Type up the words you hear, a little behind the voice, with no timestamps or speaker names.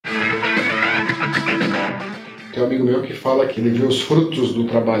Tem um amigo meu que fala que ele vê os frutos do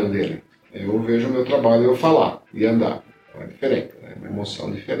trabalho dele. Eu vejo o meu trabalho eu falar e andar. É diferente, é uma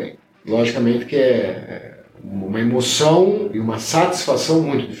emoção diferente. Logicamente que é uma emoção e uma satisfação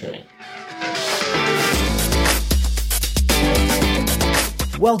muito diferente.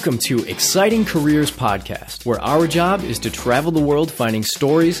 Welcome to Exciting Careers Podcast, where our job is to travel the world finding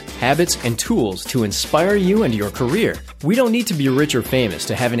stories, habits, and tools to inspire you and your career. We don't need to be rich or famous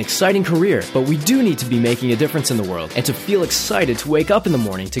to have an exciting career, but we do need to be making a difference in the world and to feel excited to wake up in the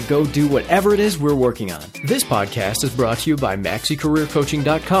morning to go do whatever it is we're working on. This podcast is brought to you by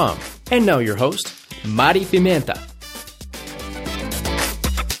MaxiCareerCoaching.com. And now your host, Mari Pimenta.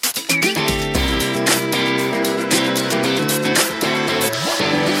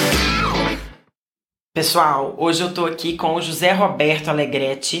 Pessoal, hoje eu tô aqui com o José Roberto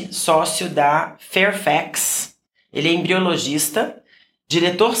Alegretti, sócio da Fairfax. Ele é embriologista,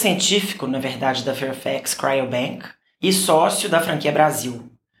 diretor científico, na verdade, da Fairfax Cryobank e sócio da franquia Brasil.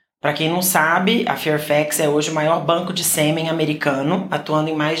 Para quem não sabe, a Fairfax é hoje o maior banco de sêmen americano, atuando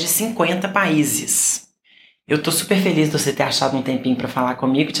em mais de 50 países. Eu tô super feliz de você ter achado um tempinho para falar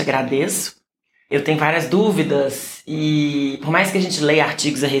comigo, te agradeço. Eu tenho várias dúvidas e, por mais que a gente leia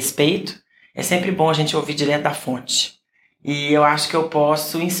artigos a respeito, é sempre bom a gente ouvir direto da fonte. E eu acho que eu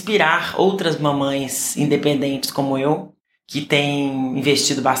posso inspirar outras mamães independentes como eu, que têm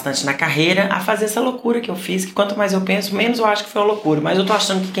investido bastante na carreira, a fazer essa loucura que eu fiz, que quanto mais eu penso, menos eu acho que foi uma loucura. Mas eu tô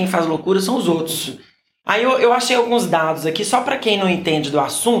achando que quem faz loucura são os outros. Aí eu achei alguns dados aqui, só para quem não entende do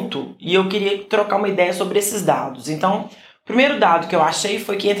assunto, e eu queria trocar uma ideia sobre esses dados. Então, o primeiro dado que eu achei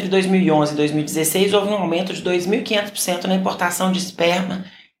foi que entre 2011 e 2016 houve um aumento de 2.500% na importação de esperma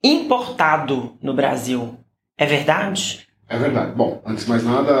importado no Brasil. É verdade? É verdade. Bom, antes de mais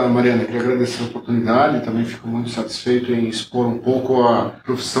nada, Mariana, eu queria agradecer a oportunidade. Também fico muito satisfeito em expor um pouco a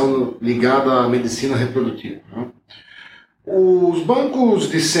profissão ligada à medicina reprodutiva. Né? Os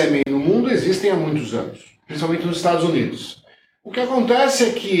bancos de sêmen no mundo existem há muitos anos, principalmente nos Estados Unidos. O que acontece é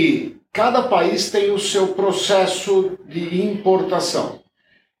que cada país tem o seu processo de importação.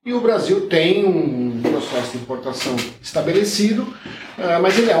 E o Brasil tem um processo de importação estabelecido,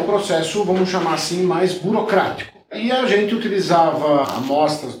 mas ele é um processo, vamos chamar assim, mais burocrático. E a gente utilizava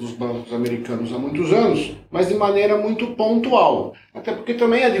amostras dos bancos americanos há muitos anos, mas de maneira muito pontual. Até porque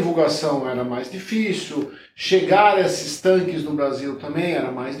também a divulgação era mais difícil, chegar a esses tanques no Brasil também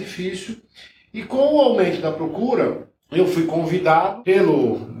era mais difícil. E com o aumento da procura, eu fui convidado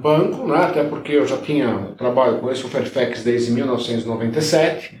pelo banco, né, até porque eu já conheço o Fairfax desde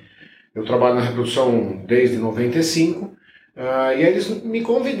 1997, eu trabalho na Reprodução desde 95, e eles me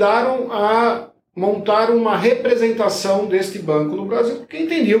convidaram a montar uma representação deste banco no Brasil, porque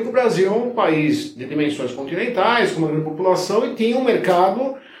entendiam que o Brasil é um país de dimensões continentais, com uma grande população e tinha um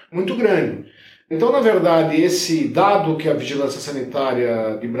mercado muito grande. Então, na verdade, esse dado que a Vigilância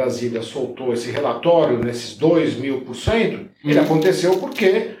Sanitária de Brasília soltou, esse relatório, nesses 2.000%, ele aconteceu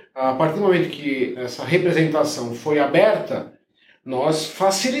porque, a partir do momento que essa representação foi aberta, nós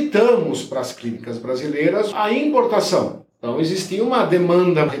facilitamos para as clínicas brasileiras a importação. Então, existia uma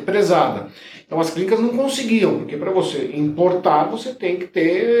demanda represada. Então, as clínicas não conseguiam, porque para você importar, você tem que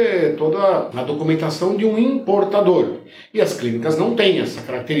ter toda a documentação de um importador. E as clínicas não têm essa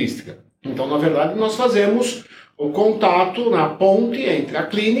característica. Então, na verdade, nós fazemos o contato na ponte entre a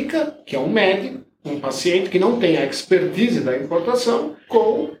clínica, que é um médico, um paciente que não tem a expertise da importação,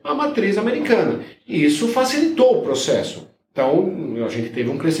 com a matriz americana. E isso facilitou o processo. Então, a gente teve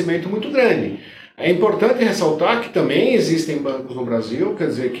um crescimento muito grande. É importante ressaltar que também existem bancos no Brasil, quer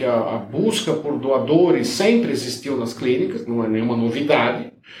dizer que a busca por doadores sempre existiu nas clínicas, não é nenhuma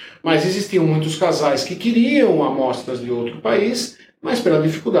novidade, mas existiam muitos casais que queriam amostras de outro país, mas pela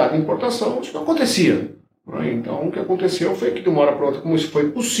dificuldade de importação, isso não acontecia. Então, o que aconteceu foi que, de uma hora para outra, como isso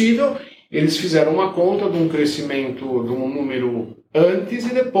foi possível, eles fizeram uma conta de um crescimento de um número antes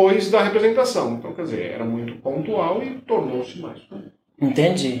e depois da representação. Então, quer dizer, era muito pontual e tornou-se mais.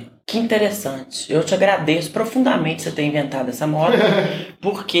 Entendi. Que interessante. Eu te agradeço profundamente você ter inventado essa moda,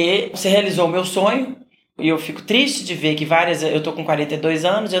 porque você realizou o meu sonho. E eu fico triste de ver que eu tô com 42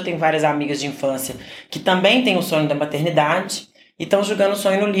 anos, eu tenho várias amigas de infância que também têm o sonho da maternidade e estão jogando o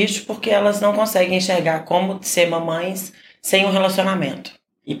sonho no lixo porque elas não conseguem enxergar como ser mamães sem um relacionamento.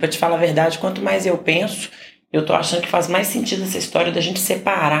 E pra te falar a verdade, quanto mais eu penso, eu tô achando que faz mais sentido essa história da gente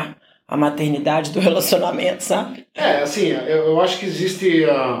separar a maternidade do relacionamento, sabe? Assim, eu acho que existe,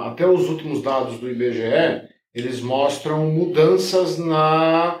 até os últimos dados do IBGE, eles mostram mudanças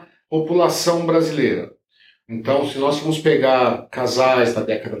na população brasileira. Então, se nós formos pegar casais da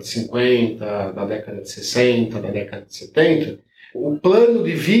década de 50, da década de 60, da década de 70, o plano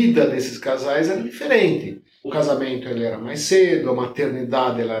de vida desses casais era diferente. O casamento ele era mais cedo, a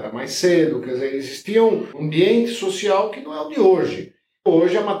maternidade ela era mais cedo, quer dizer, existia um ambiente social que não é o de hoje.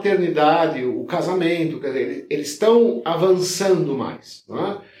 Hoje a maternidade, o casamento, quer dizer, eles estão avançando mais, não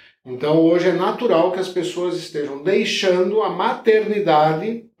é? Então hoje é natural que as pessoas estejam deixando a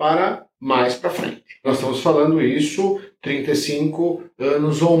maternidade para mais para frente. Nós estamos falando isso 35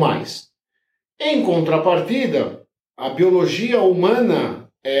 anos ou mais. Em contrapartida, a biologia humana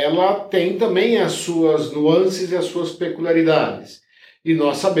ela tem também as suas nuances e as suas peculiaridades. E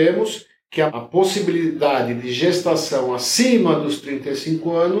nós sabemos que a possibilidade de gestação acima dos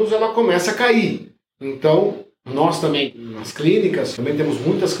 35 anos, ela começa a cair. Então, nós também, nas clínicas, também temos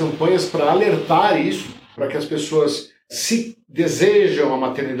muitas campanhas para alertar isso, para que as pessoas, se desejam a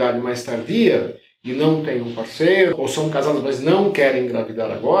maternidade mais tardia e não têm um parceiro, ou são casadas, mas não querem engravidar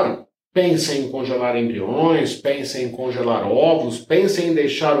agora, pensem em congelar embriões, pensem em congelar óvulos, pensem em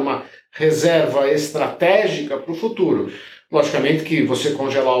deixar uma reserva estratégica para o futuro. Logicamente que você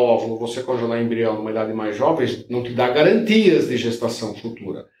congelar óvulo, você congelar embrião numa idade mais jovem, não te dá garantias de gestação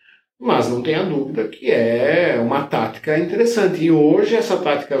futura. Mas não tenha dúvida que é uma tática interessante. E hoje essa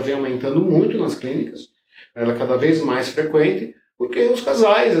tática vem aumentando muito nas clínicas. Ela é cada vez mais frequente, porque os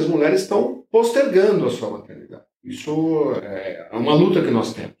casais, as mulheres estão postergando a sua maternidade. Isso é uma luta que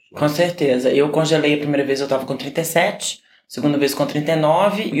nós temos. Com certeza. Eu congelei a primeira vez, eu estava com 37, segunda vez com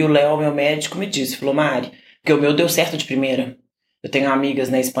 39, e o Léo, meu médico, me disse, falou, Mari, porque o meu deu certo de primeira. Eu tenho amigas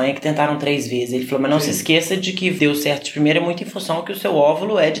na Espanha que tentaram 3 vezes. Ele falou, mas não se esqueça de que deu certo de primeira muito em função que o seu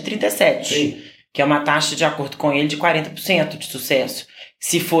óvulo é de 37. Sim. Que é uma taxa, de acordo com ele, de 40% de sucesso.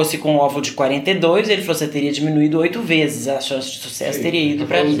 Se fosse com óvulo de 42, ele falou que você teria diminuído 8 vezes. A chance de sucesso teria ido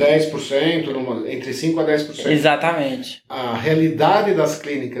para 10%, entre 5% a 10%. Exatamente. A realidade das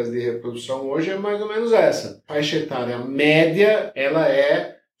clínicas de reprodução hoje é mais ou menos essa. A faixa etária média ela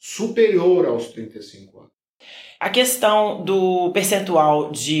é superior aos 35 anos. A questão do percentual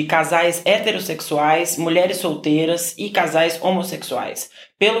de casais heterossexuais, mulheres solteiras e casais homossexuais.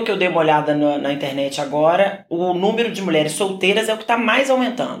 Pelo que eu dei uma olhada na internet agora, o número de mulheres solteiras é o que está mais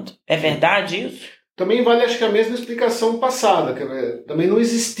aumentando. É verdade isso? Também vale, acho que a mesma explicação passada. Também não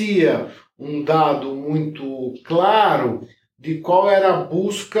existia um dado muito claro de qual era a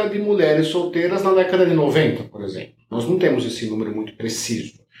busca de mulheres solteiras na década de 90, por exemplo. Nós não temos esse número muito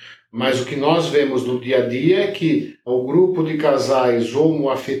preciso. Mas o que nós vemos no dia a dia é que o grupo de casais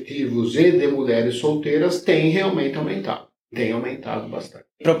homoafetivos e de mulheres solteiras tem realmente aumentado. Tem aumentado bastante.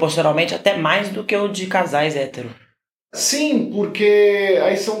 Proporcionalmente até mais do que o de casais hétero. Sim, porque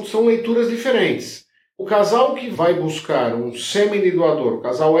aí são leituras diferentes. O casal que vai buscar um sêmen de doador, o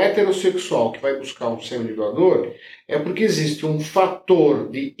casal heterossexual que vai buscar um sêmen de doador, é porque existe um fator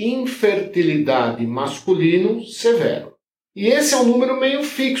de infertilidade masculino severo. E esse é um número meio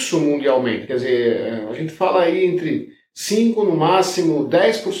fixo mundialmente, quer dizer, a gente fala aí entre 5%, no máximo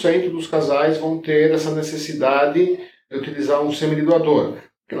 10% dos casais vão ter essa necessidade de utilizar um sêmen de doador.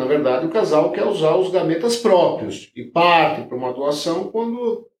 Porque, na verdade, o casal quer usar os gametas próprios e parte para uma doação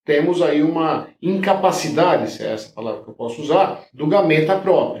quando temos aí uma incapacidade, se é essa palavra que eu posso usar, do gameta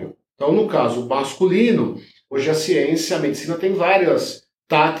próprio. Então, no caso masculino, hoje a ciência, a medicina tem várias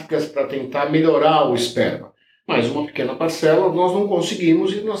táticas para tentar melhorar o esperma. Mas uma pequena parcela nós não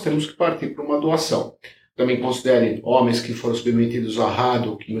conseguimos e nós temos que partir para uma doação. Também considere homens que foram submetidos a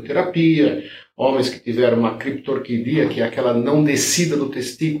radioquimioterapia, homens que tiveram uma criptorquidia, que é aquela não descida do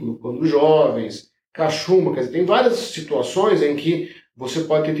testículo quando jovens, cachumba, quer dizer, tem várias situações em que você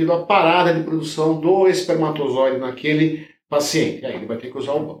pode ter tido a parada de produção do espermatozoide naquele paciente. Aí ele vai ter que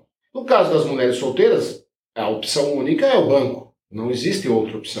usar o banco. No caso das mulheres solteiras, a opção única é o banco. Não existe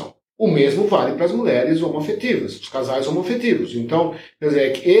outra opção. O mesmo vale para as mulheres homoafetivas, os casais homoafetivos. Então, quer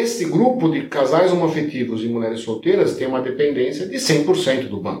dizer, que esse grupo de casais homoafetivos e mulheres solteiras tem uma dependência de 100%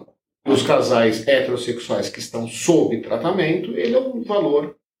 do banco. Os casais heterossexuais que estão sob tratamento, ele é um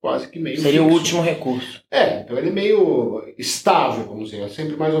valor quase que meio Seria fixo. O último recurso. Então ele é meio estável, vamos dizer, é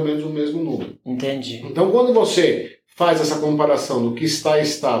sempre mais ou menos o mesmo número. Entendi. Então quando você faz essa comparação do que está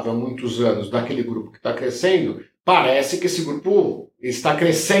estável há muitos anos daquele grupo que está crescendo, parece que esse grupo está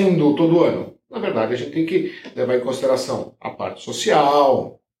crescendo todo ano. Na verdade, a gente tem que levar em consideração a parte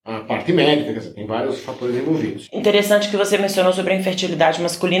social, a parte médica, quer dizer, tem vários fatores envolvidos. Interessante que você mencionou sobre a infertilidade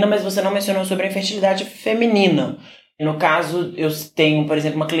masculina, mas você não mencionou sobre a infertilidade feminina. No caso, eu tenho, por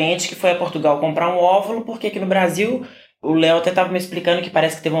exemplo, uma cliente que foi a Portugal comprar um óvulo, porque aqui no Brasil, o Léo até estava me explicando que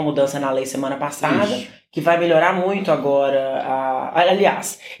parece que teve uma mudança na lei semana passada, que vai melhorar muito agora.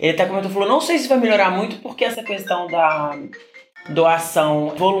 Aliás, ele até comentou, falou, não sei se vai melhorar muito, porque essa questão da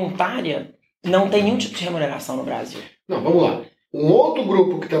doação voluntária não tem nenhum tipo de remuneração no Brasil. Não, vamos lá. Um outro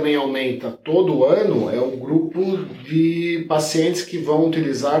grupo que também aumenta todo ano é o grupo de pacientes que vão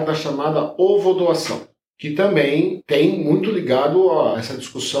utilizar da chamada ovodoação, que também tem muito ligado a essa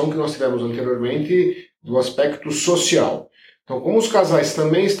discussão que nós tivemos anteriormente do aspecto social. Então, como os casais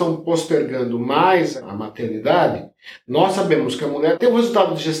também estão postergando mais a maternidade, nós sabemos que a mulher tem um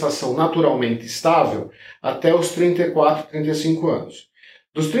resultado de gestação naturalmente estável até os 34, 35 anos.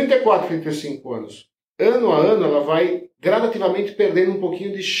 Dos 34, 35 anos, ano a ano, ela vai gradativamente perdendo um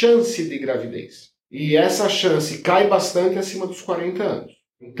pouquinho de chance de gravidez. E essa chance cai bastante acima dos 40 anos.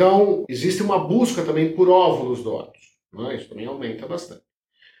 Então, existe uma busca também por óvulos doados. Isso também aumenta bastante.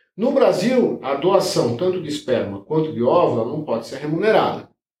 No Brasil, a doação tanto de esperma quanto de óvulo não pode ser remunerada.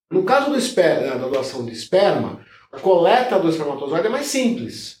 No caso da doação de esperma, a coleta do espermatozoide é mais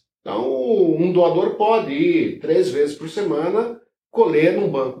simples. Então, um doador pode ir 3 vezes por semana colher num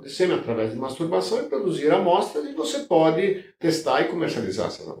banco de sêmen através de masturbação e produzir amostras, e você pode testar e comercializar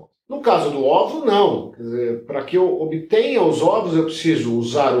essas amostras. No caso do óvulo, não. Quer dizer, para que eu obtenha os óvulos, eu preciso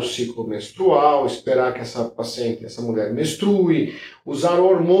usar o ciclo menstrual, esperar que essa paciente, essa mulher menstrue, usar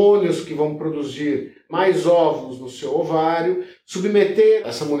hormônios que vão produzir mais óvulos no seu ovário, submeter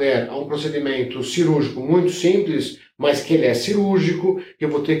essa mulher a um procedimento cirúrgico muito simples, mas que ele é cirúrgico, que eu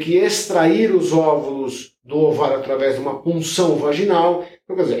vou ter que extrair os óvulos do ovário através de uma punção vaginal.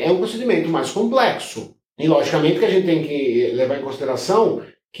 Então, quer dizer, é um procedimento mais complexo. E, logicamente, que a gente tem que levar em consideração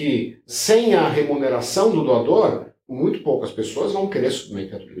que, sem a remuneração do doador, muito poucas pessoas vão querer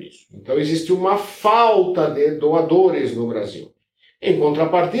submeter a tudo isso. Então, existe uma falta de doadores no Brasil. Em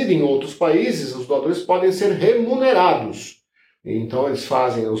contrapartida, em outros países, os doadores podem ser remunerados. Então,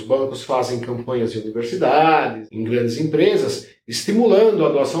 os bancos fazem campanhas em universidades, em grandes empresas, estimulando a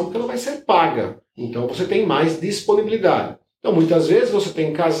doação, porque ela vai ser paga. Então, você tem mais disponibilidade. Então, muitas vezes, você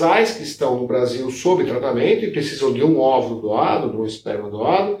tem casais que estão no Brasil sob tratamento e precisam de um óvulo doado, de um esperma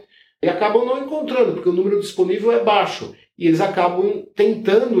doado, e acabam não encontrando, porque o número disponível é baixo. E eles acabam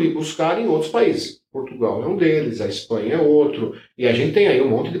tentando ir buscar em outros países. Portugal é um deles, a Espanha é outro, e a gente tem aí um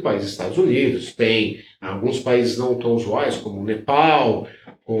monte de países, Estados Unidos, tem alguns países não tão usuais, como Nepal,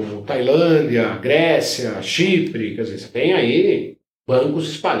 como Tailândia, Grécia, Chipre, quer dizer, você tem aí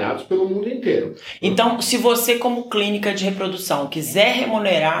bancos espalhados pelo mundo inteiro. Então, se você, como clínica de reprodução, quiser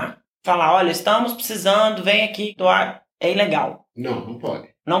remunerar, falar, olha, estamos precisando, vem aqui doar, é ilegal. Não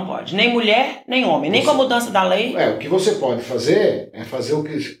pode. Não pode. Nem mulher, nem homem. Nem com a mudança da lei. O que você pode fazer é fazer o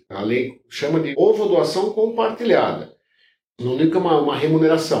que a lei chama de ovodoação compartilhada. Não digo que é uma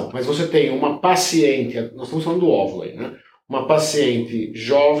remuneração, mas você tem uma paciente, nós estamos falando do óvulo aí, né? Uma paciente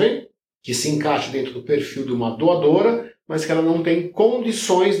jovem que se encaixa dentro do perfil de uma doadora, mas que ela não tem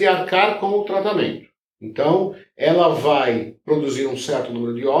condições de arcar com o tratamento. Então, ela vai produzir um certo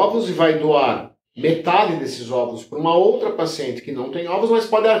número de óvulos e vai doar metade desses óvulos para uma outra paciente que não tem óvulos, mas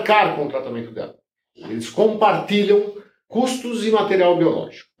pode arcar com o tratamento dela. Eles compartilham custos e material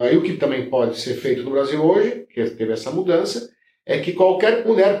biológico. Aí o que também pode ser feito no Brasil hoje, que teve essa mudança, é que qualquer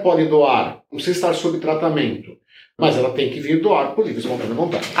mulher pode doar, não precisa estar sob tratamento, mas ela tem que vir doar por livre espontânea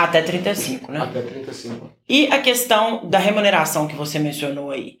vontade. Até 35, né? Até 35. E a questão da remuneração que você mencionou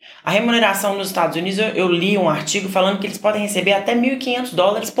aí. A remuneração nos Estados Unidos, eu li um artigo falando que eles podem receber até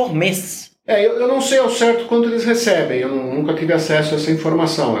 $1.500 por mês. Eu não sei ao certo quanto eles recebem, eu nunca tive acesso a essa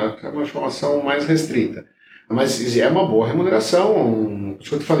informação, é uma informação mais restrita. Mas é uma boa remuneração, isso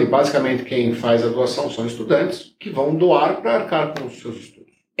que eu te falei, basicamente quem faz a doação são estudantes que vão doar para arcar com os seus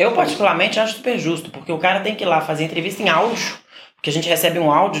estudos. Eu particularmente acho super justo, porque o cara tem que ir lá fazer entrevista em áudio, porque a gente recebe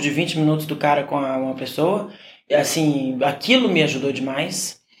um áudio de 20 minutos do cara com uma pessoa, e assim, aquilo me ajudou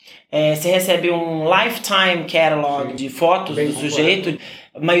demais. Você recebe um lifetime catalog de fotos do sujeito.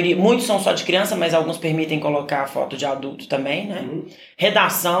 A maioria, muitos são só de criança, mas alguns permitem colocar foto de adulto também, né?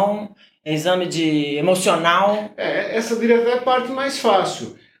 Redação, exame de emocional. Essa direto é a parte mais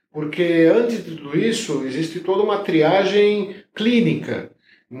fácil, porque antes de tudo isso existe toda uma triagem clínica.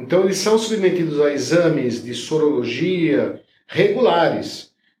 Então eles são submetidos a exames de sorologia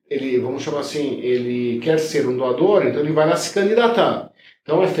regulares. Ele, vamos chamar assim, ele quer ser um doador, então ele vai lá se candidatar.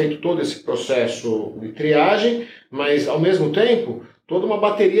 Então é feito todo esse processo de triagem, mas ao mesmo tempo toda uma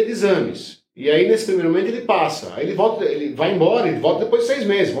bateria de exames. E aí nesse primeiro momento ele passa, aí ele volta, ele vai embora, ele volta depois de 6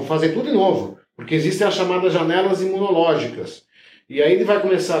 meses, vão fazer tudo de novo, porque existem as chamadas janelas imunológicas. E aí ele vai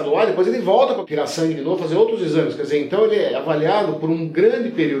começar a doar, depois ele volta para tirar sangue de novo, fazer outros exames. Quer dizer, então ele é avaliado por um grande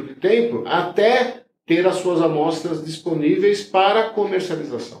período de tempo até ter as suas amostras disponíveis para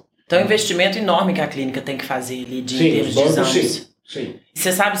comercialização. Então é um investimento enorme que a clínica tem que fazer ali de termos de exames. Sim.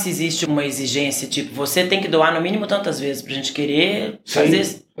 Você sabe se existe uma exigência, tipo, você tem que doar no mínimo tantas vezes pra gente querer fazer...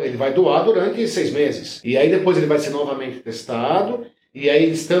 Sim, ele vai doar durante 6 meses. E aí depois ele vai ser novamente testado. E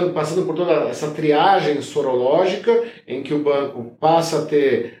aí estando passando por toda essa triagem sorológica, em que o banco passa a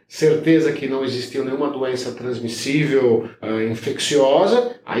ter certeza que não existiu nenhuma doença transmissível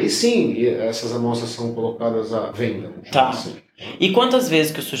infecciosa, aí sim essas amostras são colocadas à venda. Tá. Assim. E quantas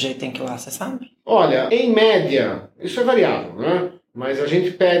vezes que o sujeito tem que ir lá, você sabe? Olha, em média, isso é variável, né? Mas a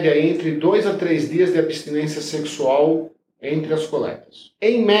gente pede aí entre 2 a 3 dias de abstinência sexual entre as coletas.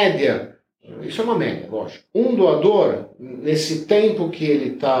 Em média, isso é uma média, lógico. Um doador, nesse tempo que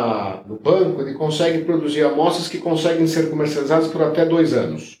ele está no banco, ele consegue produzir amostras que conseguem ser comercializadas por até 2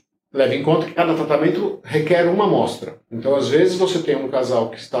 anos. Leve em conta que cada tratamento requer uma amostra. Então, às vezes, você tem um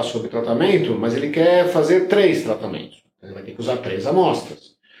casal que está sob tratamento, mas ele quer fazer 3 tratamentos. Ele vai ter que usar 3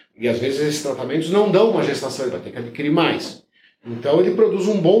 amostras. E, às vezes, esses tratamentos não dão uma gestação, ele vai ter que adquirir mais. Então, ele produz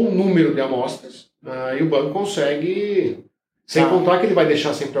um bom número de amostras e o banco consegue... Sem contar que ele vai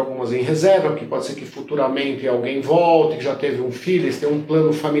deixar sempre algumas em reserva, porque pode ser que futuramente alguém volte, que já teve um filho, eles têm um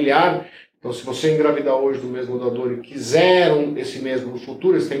plano familiar. Então, se você engravidar hoje do mesmo doador e quiser esse mesmo no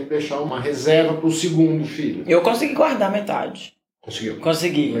futuro, eles têm que deixar uma reserva para o segundo filho. Eu consegui guardar metade. Conseguiu?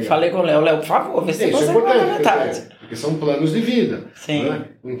 Consegui. Legal. Falei com o Léo. Léo, por favor, vê se você Isso é consegue guardar importante, metade. porque são planos de vida. Sim. Né?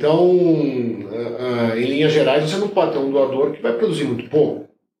 Então, em linhas gerais, você não pode ter um doador que vai produzir muito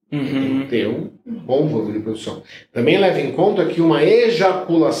pouco. Tem que ter um bom volume de produção. Também leva em conta que uma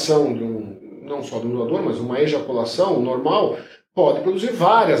ejaculação, não só de um doador, mas uma ejaculação normal, pode produzir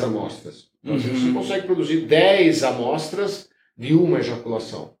várias amostras. Então, você consegue produzir 10 amostras de uma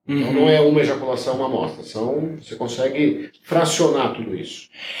ejaculação. Então não é uma ejaculação, uma amostra. Você consegue fracionar tudo isso.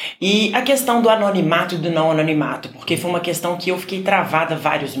 E a questão do anonimato e do não anonimato, porque foi uma questão que eu fiquei travada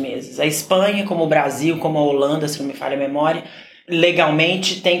vários meses. A Espanha, como o Brasil, como a Holanda, se não me falha a memória,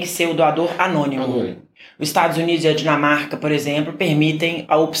 legalmente tem que ser o doador anônimo. Os Estados Unidos e a Dinamarca, por exemplo, permitem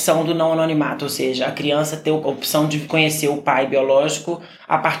a opção do não anonimato, ou seja, a criança ter a opção de conhecer o pai biológico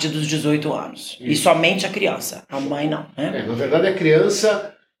a partir dos 18 anos. Isso. E somente a criança, a mãe não. Né? Na verdade, a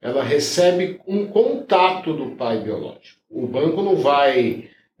criança ela recebe um contato do pai biológico. O banco não vai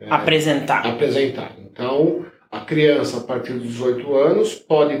apresentar. Então, a criança, a partir dos 18 anos,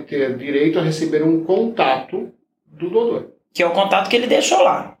 pode ter direito a receber um contato do doador. Que é o contato que ele deixou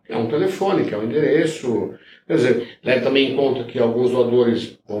lá. Que é um telefone, que é um endereço. Quer dizer, leve também em conta que alguns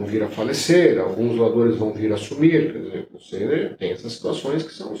doadores vão vir a falecer, alguns doadores vão vir a assumir. Quer dizer, você tem essas situações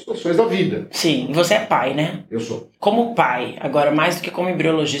que são situações da vida. Sim, e você é pai, né? Eu sou. Como pai, agora mais do que como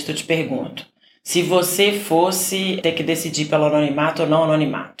embriologista, eu te pergunto. Se você fosse ter que decidir pelo anonimato ou não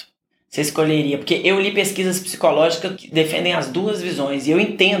anonimato, você escolheria? Porque eu li pesquisas psicológicas que defendem as duas visões, e eu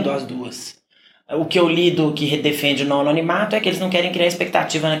entendo as duas. O que eu li do que defende o não anonimato é que eles não querem criar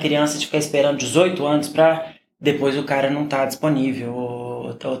expectativa na criança de ficar esperando 18 anos para depois o cara não estar disponível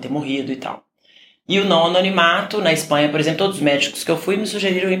ou ter morrido e tal. E o não anonimato, na Espanha, por exemplo, todos os médicos que eu fui me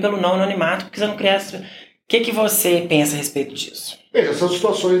sugeriram ir pelo não anonimato porque você não cria... O que você pensa a respeito disso? Veja, são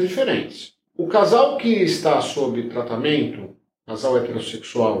situações diferentes. O casal que está sob tratamento, casal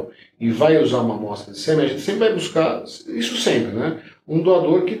heterossexual, e vai usar uma amostra de sêmen, a gente sempre vai buscar, isso sempre, né? Um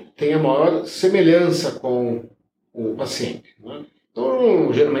doador que tenha maior semelhança com o paciente. Né?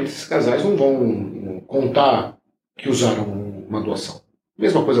 Então, geralmente, esses casais não vão contar que usaram uma doação. A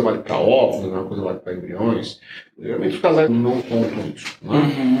mesma coisa vale para óvulos, a mesma coisa vale para embriões. Geralmente, os casais não contam isso.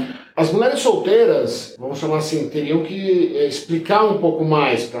 Né? As mulheres solteiras, vamos chamar assim, teriam que explicar um pouco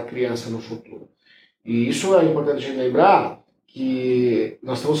mais para a criança no futuro. E isso é importante a gente lembrar que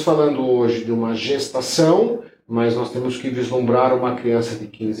nós estamos falando hoje de uma gestação, mas nós temos que vislumbrar uma criança de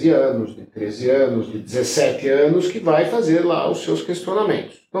 15 anos, de 13 anos, de 17 anos, que vai fazer lá os seus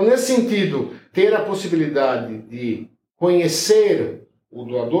questionamentos. Então, nesse sentido, ter a possibilidade de conhecer o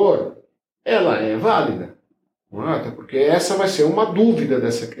doador, ela é válida. Não é? Até porque essa vai ser uma dúvida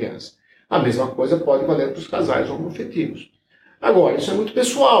dessa criança. A mesma coisa pode valer para os casais homoafetivos. Agora, isso é muito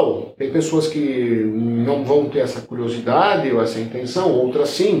pessoal. Tem pessoas que não vão ter essa curiosidade ou essa intenção, outras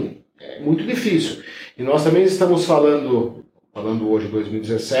sim. É muito difícil. E nós também estamos falando hoje,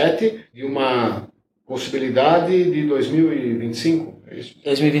 2017, de uma possibilidade de 2025. É isso?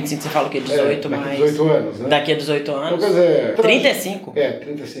 2025 você fala o quê? 18 mais... Daqui a 18 anos, né? Daqui a 18 anos? Então, quer dizer, 35?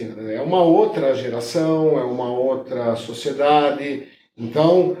 35. É uma outra geração, é uma outra sociedade.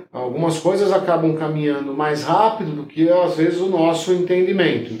 Então, algumas coisas acabam caminhando mais rápido do que, às vezes, o nosso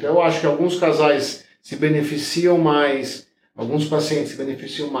entendimento. Então, eu acho que alguns casais se beneficiam mais Alguns pacientes se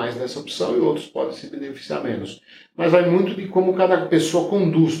beneficiam mais dessa opção e outros podem se beneficiar menos. Mas vai muito de como cada pessoa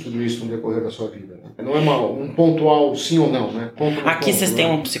conduz tudo isso no decorrer da sua vida. Né? Não é um pontual sim ou não, né? Aqui vocês têm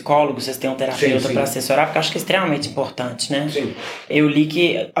um psicólogo, vocês têm um terapeuta para assessorar, porque eu acho que é extremamente importante, né? Sim. Eu li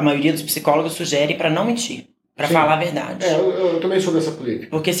que a maioria dos psicólogos sugere para não mentir. Para falar a verdade. Eu também sou dessa política.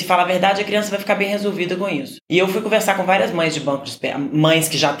 Porque se falar a verdade, a criança vai ficar bem resolvida com isso. E eu fui conversar com várias mães de banco de espera, mães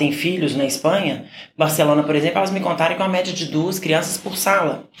que já têm filhos na Espanha, Barcelona, por exemplo, elas me contaram que é uma média de 2 crianças por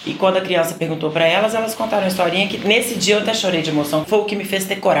sala. E quando a criança perguntou para elas contaram uma historinha que nesse dia eu até chorei de emoção, foi o que me fez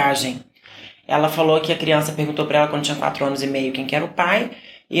ter coragem. Ela falou que a criança perguntou para ela quando tinha 4 anos e meio quem que era o pai,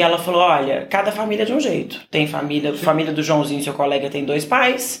 e ela falou, olha, cada família é de um jeito. Tem família do Joãozinho, seu colega, tem 2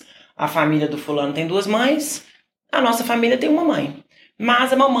 pais, a família do fulano tem 2 mães, a nossa família tem uma mãe.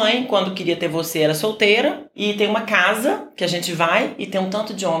 Mas a mamãe, quando queria ter você, era solteira. E tem uma casa que a gente vai e tem um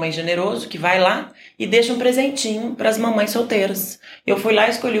tanto de homem generoso que vai lá e deixa um presentinho para as mamães solteiras. Eu fui lá e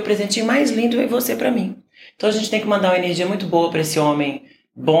escolhi o presentinho mais lindo e veio você para mim. Então a gente tem que mandar uma energia muito boa para esse homem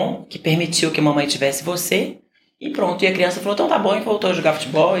bom, que permitiu que a mamãe tivesse você. E pronto, e a criança falou, então tá bom, e voltou a jogar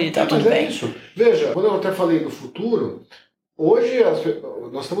futebol e tá tudo bem. Isso. Veja, quando eu até falei do futuro... Hoje,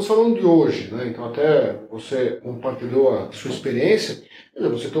 nós estamos falando de hoje, né? Então até você compartilhou a sua experiência,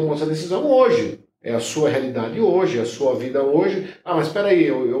 você tomou essa decisão hoje, é a sua realidade hoje, é a sua vida hoje. Ah, mas espera aí,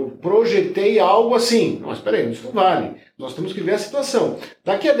 eu projetei algo assim. Não, mas espera aí, isso não vale. Nós temos que ver a situação.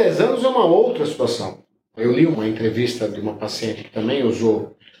 Daqui a 10 anos é uma outra situação. Eu li uma entrevista de uma paciente que também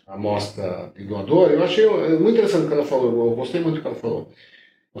usou a amostra de doador, eu achei muito interessante o que ela falou, eu gostei muito do que ela falou.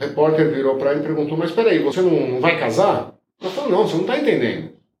 O repórter virou para ela e perguntou, mas espera aí, você não vai casar? Ela falou, não, você não está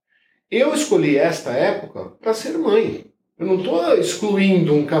entendendo. Eu escolhi esta época para ser mãe. Eu não estou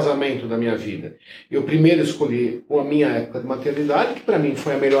excluindo um casamento da minha vida. Eu primeiro escolhi a minha época de maternidade, que para mim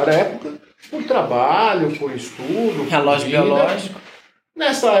foi a melhor época, por trabalho, por estudo, relógio biológico.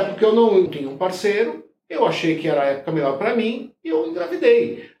 Nessa época eu não tinha um parceiro, eu achei que era a época melhor para mim e eu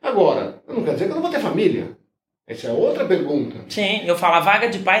engravidei. Agora, não quer dizer que eu não vou ter família. Essa é outra pergunta. Sim, eu falo, a vaga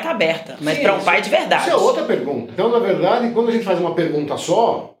de pai está aberta, mas para um pai de verdade. Isso é outra pergunta. Então, na verdade, quando a gente faz uma pergunta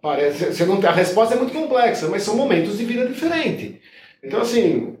só, parece, a resposta é muito complexa, mas são momentos de vida diferentes. Então,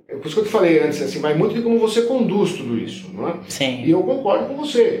 assim, por isso que eu te falei antes, assim, vai muito de como você conduz tudo isso, não é? Sim. E eu concordo com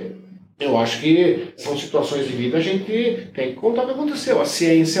você. Eu acho que são situações de vida, a gente tem que contar o que aconteceu. A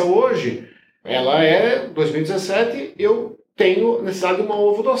ciência hoje, ela é, 2017, eu tenho necessidade de uma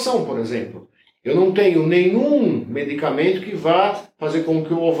ovodoação, por exemplo. Eu não tenho nenhum medicamento que vá fazer com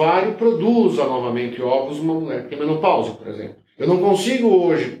que o ovário produza novamente ovos numa mulher que tem menopausa, por exemplo. Eu não consigo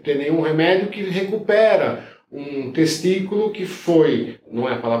hoje ter nenhum remédio que recupera um testículo que foi, não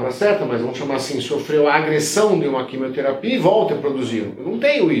é a palavra certa, mas vamos chamar assim, sofreu a agressão de uma quimioterapia e volta a produzir. Eu não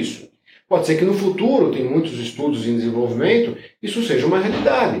tenho isso. Pode ser que no futuro, tem muitos estudos em desenvolvimento, isso seja uma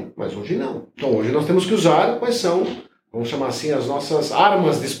realidade, mas hoje não. Então hoje nós temos que usar quais são, vamos chamar assim, as nossas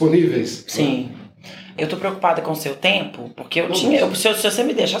armas disponíveis. Sim. Né? Eu tô preocupada com o seu tempo, porque se você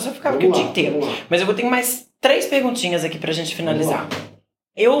me deixasse, eu ficava aqui o dia inteiro. Mas eu tenho mais 3 perguntinhas aqui pra gente finalizar.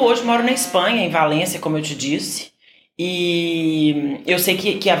 Eu hoje moro na Espanha, em Valência, como eu te disse. E eu sei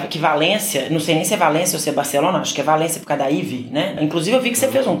que Valência, não sei nem se é Valência ou se é Barcelona, acho que é Valência por causa da IVE, né? Inclusive eu vi que você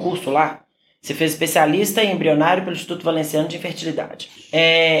fez um curso lá. Você fez especialista em embrionário pelo Instituto Valenciano de Infertilidade.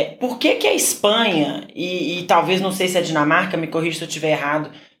 Por que a Espanha, e talvez, não sei se a Dinamarca, me corrija se eu estiver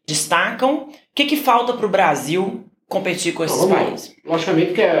errado, destacam? O que falta para o Brasil competir com esses países?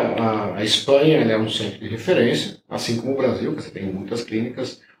 Logicamente que a Espanha é um centro de referência, assim como o Brasil, que você tem muitas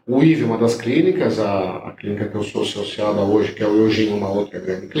clínicas. O IVE é uma das clínicas, a clínica que eu sou associada hoje, que é o Eugênio, uma outra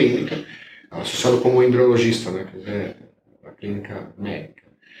grande clínica, associada como embriologista, né, quer dizer, a clínica médica.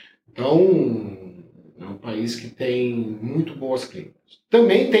 Então, é um país que tem muito boas clínicas.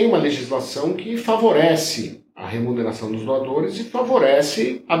 Também tem uma legislação que favorece a remuneração dos doadores e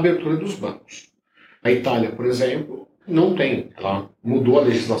favorece a abertura dos bancos. A Itália, por exemplo, não tem. Ela mudou a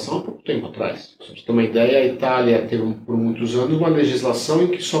legislação há pouco tempo atrás. Pra você ter uma ideia, a Itália teve por muitos anos uma legislação em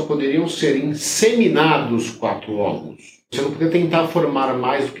que só poderiam ser inseminados 4 óvulos. Você não podia tentar formar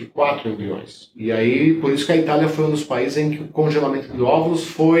mais do que 4 embriões. E aí, por isso que a Itália foi um dos países em que o congelamento de óvulos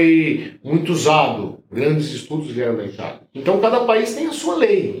foi muito usado. Grandes estudos vieram da Itália. Então, cada país tem a sua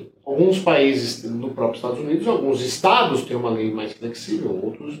lei. Alguns países, no próprio Estados Unidos, alguns estados têm uma lei mais flexível,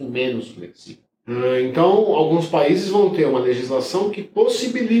 outros menos flexível. Então, alguns países vão ter uma legislação que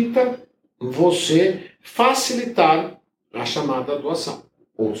possibilita você facilitar a chamada doação.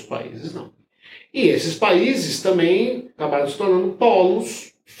 Outros países não. E esses países também acabaram se tornando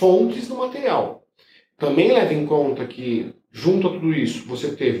polos, fontes do material. Também leva em conta que, junto a tudo isso,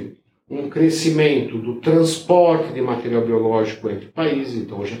 você teve um crescimento do transporte de material biológico entre países.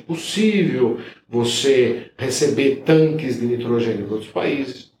 Então, hoje é possível você receber tanques de nitrogênio de outros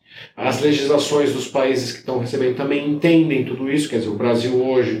países. As legislações dos países que estão recebendo também entendem tudo isso. Quer dizer, o Brasil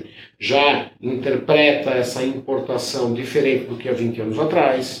hoje já interpreta essa importação diferente do que há 20 anos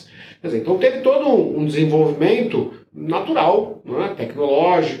atrás. Quer dizer, então, teve todo um desenvolvimento natural, não é?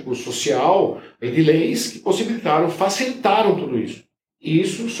 Tecnológico, social, e de leis que possibilitaram, facilitaram tudo isso. E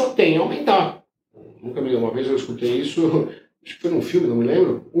isso só tem a aumentar. Uma vez eu escutei isso, acho que foi num filme, não me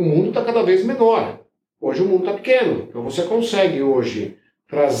lembro. O mundo está cada vez menor. Hoje o mundo está pequeno. Então você consegue hoje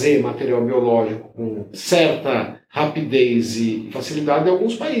trazer material biológico com certa rapidez e facilidade em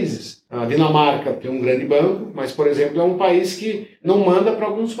alguns países. A Dinamarca tem um grande banco, mas, por exemplo, é um país que não manda para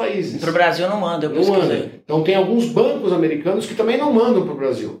alguns países. Para o Brasil não manda, eu pesquisei. Então tem alguns bancos americanos que também não mandam para o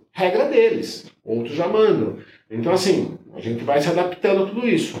Brasil. Regra deles. Outros já mandam. Então, assim, a gente vai se adaptando a tudo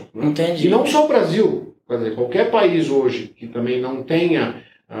isso. Né? Entendi. E não só o Brasil. Quer dizer, qualquer país hoje que também não tenha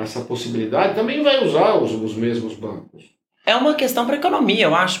essa possibilidade também vai usar os mesmos bancos. É uma questão para a economia,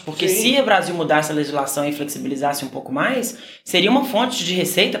 eu acho, porque Sim. se o Brasil mudasse a legislação e flexibilizasse um pouco mais, seria uma fonte de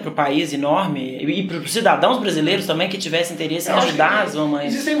receita para o país enorme e para os cidadãos brasileiros também que tivessem interesse em ajudar as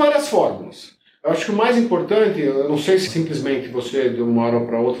mamães. Existem várias fórmulas. Eu acho que o mais importante, eu não sei se simplesmente você, de uma hora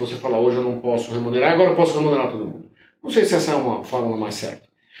para outra, você fala, hoje eu não posso remunerar, agora eu posso remunerar todo mundo. Não sei se essa é uma fórmula mais certa.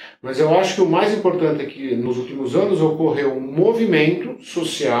 Mas eu acho que o mais importante é que nos últimos anos ocorreu um movimento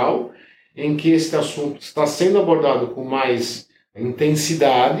social em que este assunto está sendo abordado com mais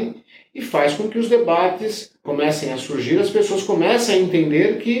intensidade e faz com que os debates comecem a surgir, as pessoas comecem a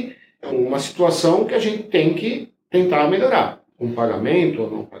entender que é uma situação que a gente tem que tentar melhorar. Com pagamento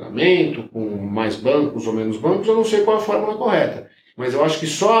ou não pagamento, com mais bancos ou menos bancos, eu não sei qual é a fórmula correta. Mas eu acho que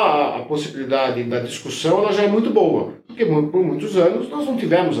só a possibilidade da discussão ela já é muito boa. Porque por muitos anos nós não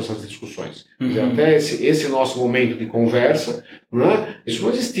tivemos essas discussões. Uhum. Até esse nosso momento de conversa, né, isso não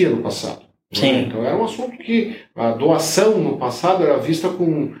existia no passado. Sim. Né? Então era um assunto que a doação no passado era vista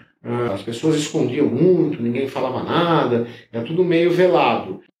com... as pessoas escondiam muito, ninguém falava nada, era tudo meio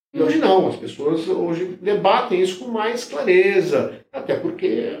velado. E hoje não, as pessoas hoje debatem isso com mais clareza, até porque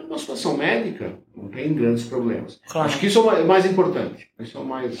é uma situação médica, não tem grandes problemas. Claro. Acho que isso é o mais importante, isso é o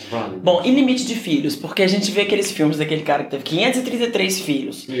mais válido. Bom, e limite de filhos? Porque a gente vê aqueles filmes daquele cara que teve 533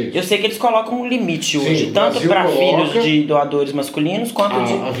 filhos. Isso. Eu sei que eles colocam um limite hoje, Sim, tanto para filhos de doadores masculinos quanto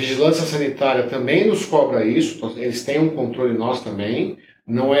A vigilância sanitária também nos cobra isso, eles têm um controle nós também.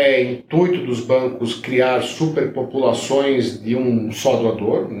 Não é intuito dos bancos criar superpopulações de um só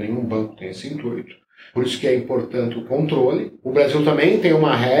doador, nenhum banco tem esse intuito. Por isso que é importante o controle. O Brasil também tem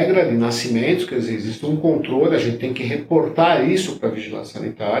uma regra de nascimentos, quer dizer, existe um controle, a gente tem que reportar isso para a vigilância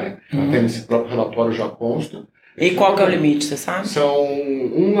sanitária, até nesse próprio relatório já consta. E qual que é o limite, você sabe? São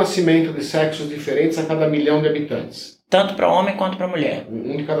um nascimento de sexos diferentes a cada 1 milhão de habitantes. Tanto para homem quanto para mulher?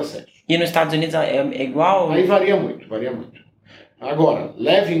 Um de cada sexo. E nos Estados Unidos é igual? Aí varia muito, varia muito. Agora,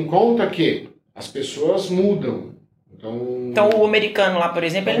 leve em conta que as pessoas mudam. Então o americano lá, por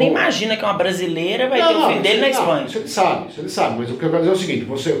exemplo, ele nem imagina que uma brasileira vai ter o filho dele na Espanha. Isso ele sabe. Mas o que eu quero dizer é o seguinte,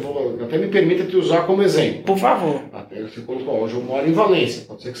 até me permita te usar como exemplo. Por favor. Até você colocou, hoje eu moro em Valência.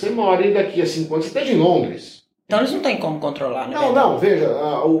 Pode ser que você more daqui a 5 anos, você esteja em Londres. Então eles não têm como controlar, né? Não, veja,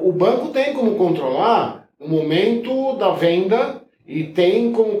 o banco tem como controlar o momento da venda e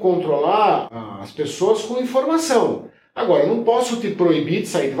tem como controlar as pessoas com informação. Agora, eu não posso te proibir de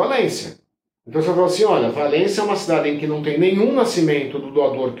sair de Valência. Então você fala assim, olha, Valência é uma cidade em que não tem nenhum nascimento do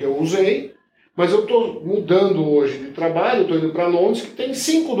doador que eu usei, mas eu estou mudando hoje de trabalho, estou indo para Londres, que tem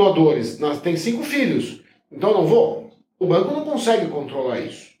 5 doadores, tem 5 filhos. Então eu não vou. O banco não consegue controlar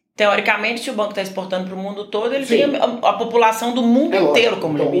isso. Teoricamente, se o banco está exportando para o mundo todo, ele tem a população do mundo inteiro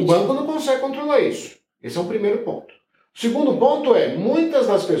como limite. O banco não consegue controlar isso. Esse é o primeiro ponto. O segundo ponto é, muitas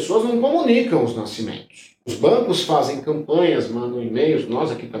das pessoas não comunicam os nascimentos. Os bancos fazem campanhas, mandam e-mails,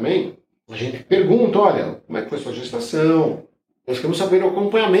 nós aqui também, a gente pergunta, olha, como é que foi sua gestação? Nós queremos saber o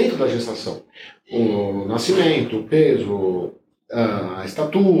acompanhamento da gestação. O nascimento, o peso, a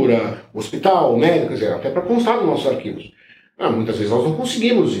estatura, o hospital, o médico, quer dizer, até para constar nos nossos arquivos. Muitas vezes nós não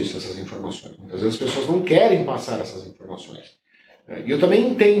conseguimos essas informações. Muitas vezes as pessoas não querem passar essas informações. E eu também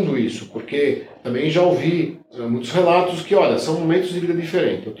entendo isso, porque também já ouvi muitos relatos que, olha, são momentos de vida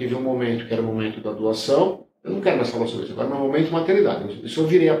diferentes. Eu tive um momento que era o momento da doação, eu não quero mais falar sobre isso, agora é um momento de maternidade, isso eu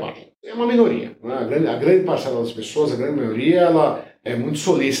virei a página. É uma minoria, né? A grande parcela das pessoas, a grande maioria, ela é muito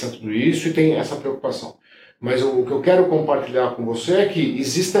solícita a tudo isso e tem essa preocupação. Mas o que eu quero compartilhar com você é que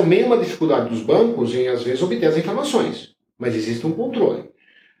existe também uma dificuldade dos bancos em, às vezes, obter as informações, mas existe um controle.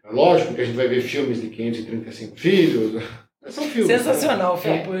 É lógico que a gente vai ver filmes de 535 filhos... São filmes. Sensacional o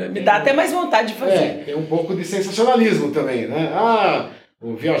filme. Me dá até mais vontade de fazer. Tem um pouco de sensacionalismo também, né?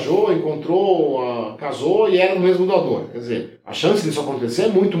 Viajou, encontrou, casou e era no mesmo doador. Quer dizer, a chance disso acontecer é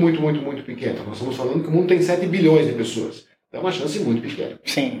muito, muito, muito, muito pequena. Nós estamos falando que o mundo tem 7 bilhões de pessoas. É uma chance muito pequena.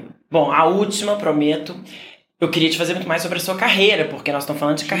 Sim. Bom, a última, prometo. Eu queria te fazer muito mais sobre a sua carreira, porque nós estamos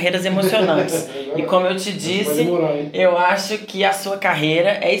falando de carreiras emocionantes. E como eu te disse, eu acho que a sua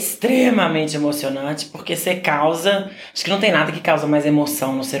carreira é extremamente emocionante, porque você causa... Acho que não tem nada que causa mais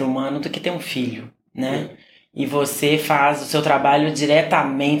emoção no ser humano do que ter um filho, né? E você faz o seu trabalho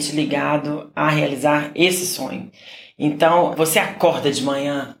diretamente ligado a realizar esse sonho. Então, você acorda de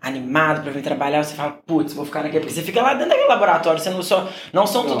manhã animado para vir trabalhar, você fala, putz, vou ficar aqui, porque você fica lá dentro daquele laboratório, você não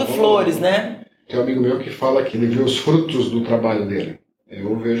são tudo flores, né? Tem um amigo meu que fala que ele vê os frutos do trabalho dele.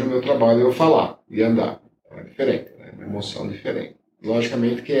 Eu vejo o meu trabalho eu falar e andar. É diferente, é uma emoção diferente.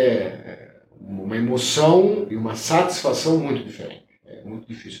 Logicamente que é uma emoção e uma satisfação muito diferente. É muito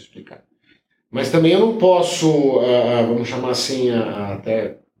difícil explicar. Mas também eu não posso, vamos chamar assim,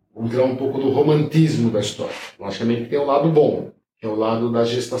 até vamos tirar um pouco do romantismo da história. Logicamente que tem o lado bom, que é o lado da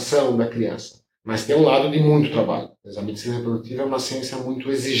gestação da criança. Mas tem um lado de muito trabalho. A medicina reprodutiva é uma ciência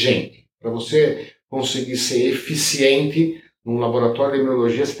muito exigente. Para você conseguir ser eficiente num laboratório de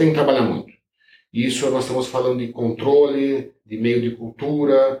embriologia, você tem que trabalhar muito. E isso nós estamos falando de controle, de meio de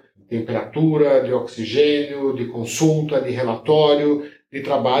cultura, de temperatura, de oxigênio, de consulta, de relatório, de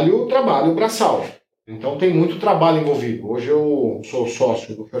trabalho braçal. Então tem muito trabalho envolvido. Hoje eu sou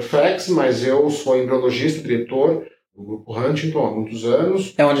sócio do Fairfax, mas eu sou embriologista, diretor do grupo Huntington há muitos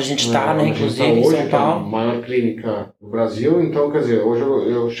anos. É onde a gente está, né? Inclusive em São Paulo. É a maior clínica do Brasil. Então, quer dizer, hoje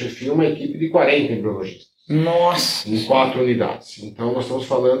eu chefio uma equipe de 40 embriologistas. Nossa! Em 4 unidades. Então, nós estamos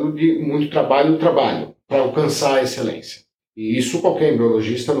falando de muito trabalho para alcançar a excelência. E isso qualquer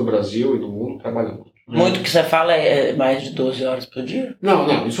embriologista no Brasil e no mundo trabalha muito. Muito que você fala é mais de 12 horas por dia?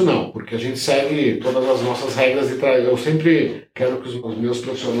 Não, isso não, porque a gente segue todas as nossas regras de trabalho. Eu sempre quero que os meus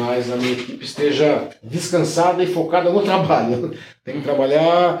profissionais, a minha equipe esteja descansada e focada no trabalho. Tem que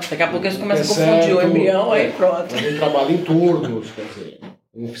trabalhar... Daqui a pouco eles começam a confundir o embrião, aí pronto. A gente trabalha em turnos, quer dizer,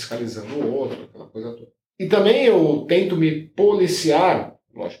 um fiscalizando o outro, aquela coisa toda. E também eu tento me policiar,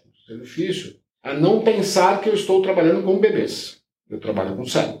 lógico, isso é difícil, a não pensar que eu estou trabalhando com bebês. Eu trabalho com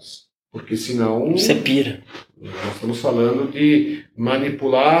células. Porque senão... Você pira. Nós estamos falando de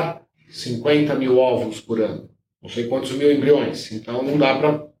manipular 50 mil óvulos por ano. Não sei quantos mil embriões. Então não dá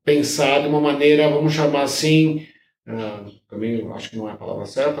para pensar de uma maneira, vamos chamar assim, também acho que não é a palavra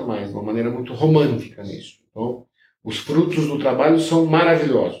certa, mas de uma maneira muito romântica nisso. Então, os frutos do trabalho são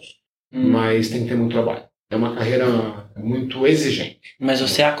maravilhosos, mas tem que ter muito trabalho. É uma carreira muito exigente. Mas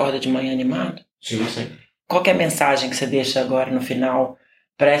você acorda de manhã animado? Sim, sempre. Qual que é a mensagem que você deixa agora no final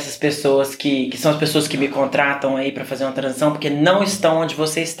para essas pessoas que são as pessoas que me contratam aí para fazer uma transição, porque não estão onde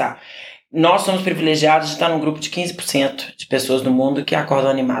você está? Nós somos privilegiados de estar num grupo de 15% de pessoas no mundo que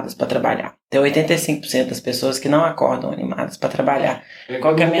acordam animadas para trabalhar. Tem 85% das pessoas que não acordam animadas para trabalhar.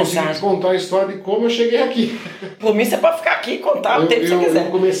 Qual que é a mensagem? Eu vou contar a história de como eu cheguei aqui. Por mim, você pode ficar aqui e contar o tempo que você quiser.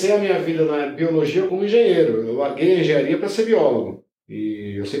 Eu comecei a minha vida na biologia como engenheiro. Eu larguei a engenharia para ser biólogo.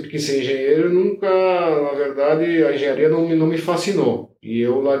 E eu sempre quis ser engenheiro e nunca, na verdade, a engenharia não me fascinou. E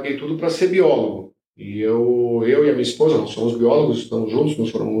eu larguei tudo para ser biólogo. E eu e a minha esposa, nós somos biólogos, estamos juntos, nos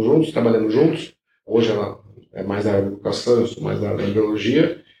formamos juntos, trabalhamos juntos. Hoje ela é mais da área da educação, eu sou mais da área da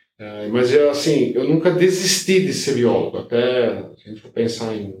biologia. Mas assim, eu nunca desisti de ser biólogo. Até, se a gente for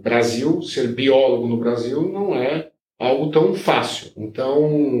pensar em Brasil, ser biólogo no Brasil não é algo tão fácil.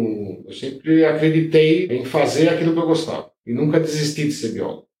 Então, eu sempre acreditei em fazer aquilo que eu gostava. E nunca desisti de ser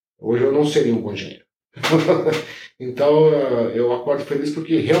biólogo. Hoje eu não seria um bom engenheiro. Então, eu acordo feliz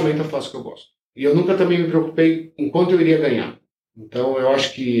porque realmente eu faço o que eu gosto. E eu nunca também me preocupei em quanto eu iria ganhar. Então, eu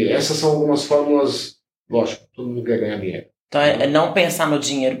acho que essas são algumas fórmulas, lógico, todo mundo quer ganhar dinheiro. Então, é não pensar no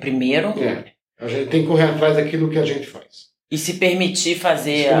dinheiro primeiro. A gente tem que correr atrás daquilo que a gente faz. E se permitir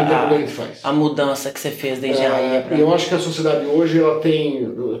fazer a mudança que você fez da engenharia. Eu acho que a sociedade hoje, ela tem...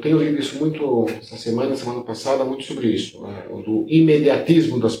 Eu tenho lido isso muito essa semana passada, muito sobre isso. Do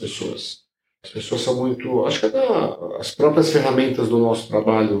imediatismo das pessoas. As pessoas são muito... Acho que as próprias ferramentas do nosso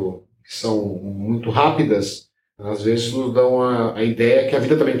trabalho, que são muito rápidas, às vezes nos dão a ideia que a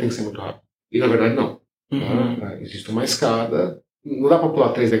vida também tem que ser muito rápida. E, na verdade, não. Existe uma escada, não dá para pular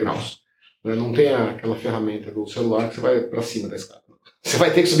 3 degraus. Não tem aquela ferramenta do celular que você vai para cima da escada. Você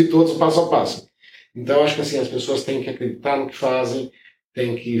vai ter que subir todos passo a passo. Então, acho que assim, as pessoas têm que acreditar no que fazem,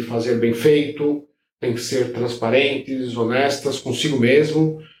 têm que fazer bem feito, têm que ser transparentes, honestas consigo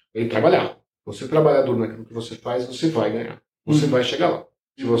mesmo e trabalhar. Você trabalhar duro naquilo que você faz, você vai ganhar. Você vai chegar lá.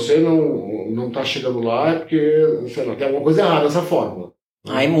 Se você não não está chegando lá é porque, sei lá, tem alguma coisa errada nessa fórmula.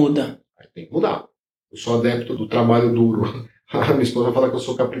 Aí muda. Aí tem que mudar. Eu sou adepto do trabalho duro. A minha esposa fala que eu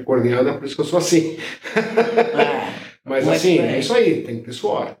sou capricorniana, por isso que eu sou assim. Mas assim, é isso aí, tem que ter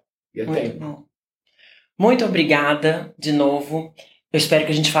suor. E é tempo. Muito obrigada de novo. Eu espero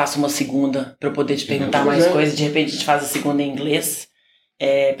que a gente faça uma segunda para eu poder te perguntar mais coisas. De repente a gente faz a segunda em inglês.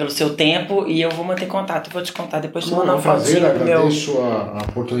 Pelo seu tempo, e eu vou manter contato. Eu vou te contar depois de mandar uma prazer, agradeço a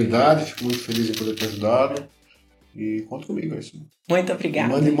oportunidade, fico muito feliz em poder ter ajudado. E conta comigo, é isso. Muito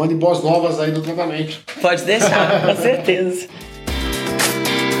obrigada. Mande boas novas aí do tratamento. Pode deixar, com certeza.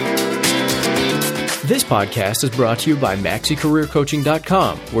 This podcast is brought to you by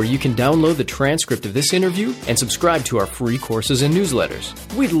MaxiCareerCoaching.com, where you can download the transcript of this interview and subscribe to our free courses and newsletters.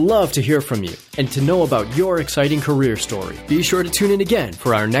 We'd love to hear from you and to know about your exciting career story. Be sure to tune in again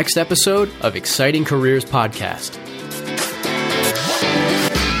for our next episode of Exciting Careers Podcast.